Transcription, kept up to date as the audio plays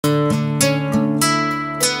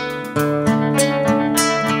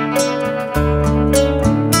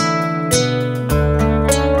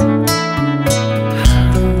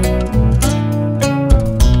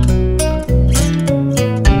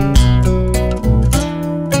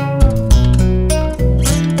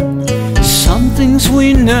things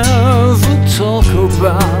we never talk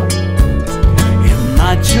about, it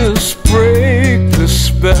might just break the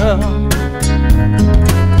spell.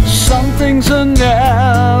 Some things are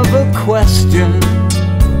never questioned.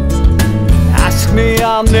 Ask me,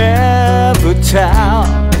 I'll never tell.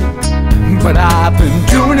 But I've been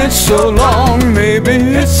doing it so long, maybe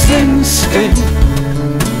it's instinct.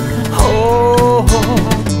 Oh,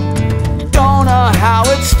 don't know how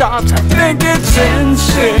it starts, I think it's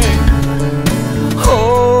instinct.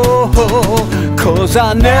 Oh, 'cause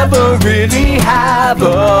I never really have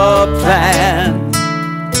a plan.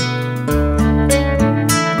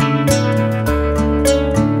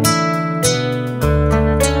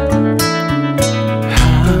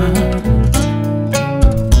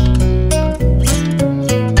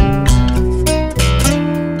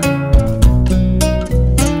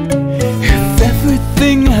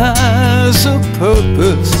 Everything has a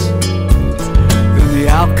purpose, then the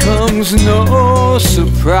outcome's no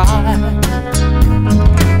surprise.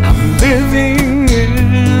 I'm living in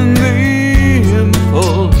the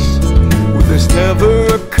impulse, where there's never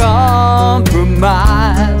a compromise.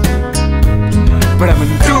 But I've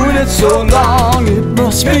been doing it so long, it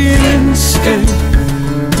must be instinct.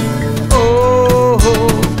 Oh,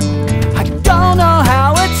 I don't know how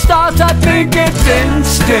it starts, I think it's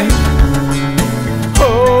instinct.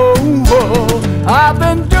 I've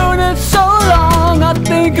been doing it so long, I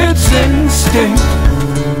think it's instinct.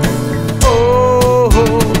 Oh,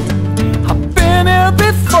 I've been here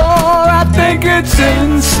before, I think it's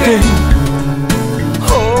instinct.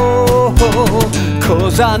 Oh,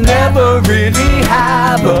 'cause I never really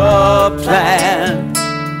have a plan.